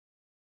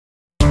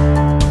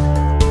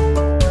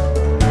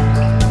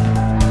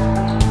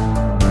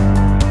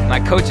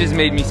coaches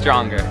made me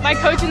stronger. My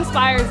coach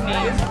inspires me.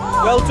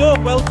 Well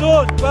done, well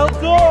done, well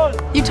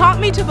done! You taught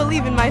me to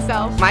believe in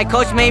myself. My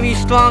coach made me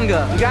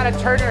stronger. You gotta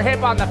turn your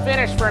hip on the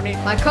finish for me.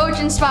 My coach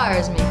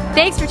inspires me.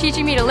 Thanks for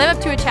teaching me to live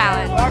up to a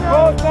challenge. My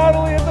coach not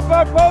only hit the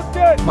back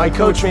pocket. My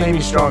coach made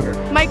me stronger.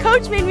 My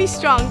coach made me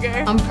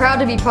stronger. I'm proud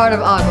to be part of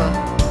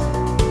Agua.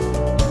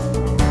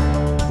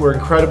 We're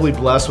incredibly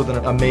blessed with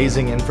an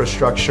amazing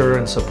infrastructure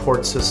and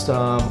support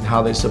system,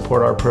 how they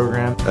support our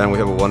program. And we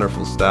have a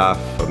wonderful staff,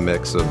 a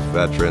mix of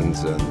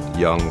veterans and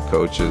young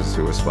coaches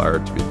who aspire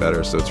to be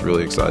better, so it's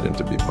really exciting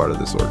to be part of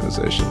this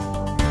organization.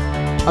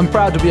 I'm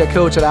proud to be a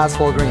coach at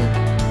Asphalt Green.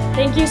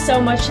 Thank you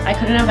so much. I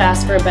couldn't have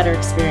asked for a better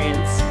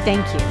experience.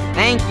 Thank you.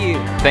 Thank you.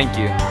 Thank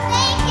you.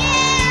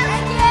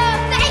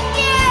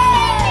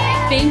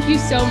 Thank you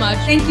so much.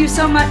 Thank you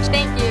so much.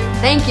 Thank you.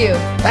 Thank you.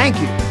 Thank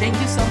you. Thank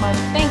you so much.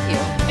 Thank you.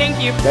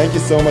 Thank you. Thank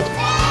you so much.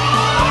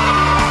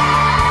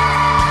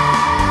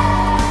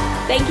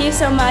 Thank you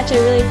so much. I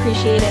really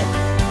appreciate it.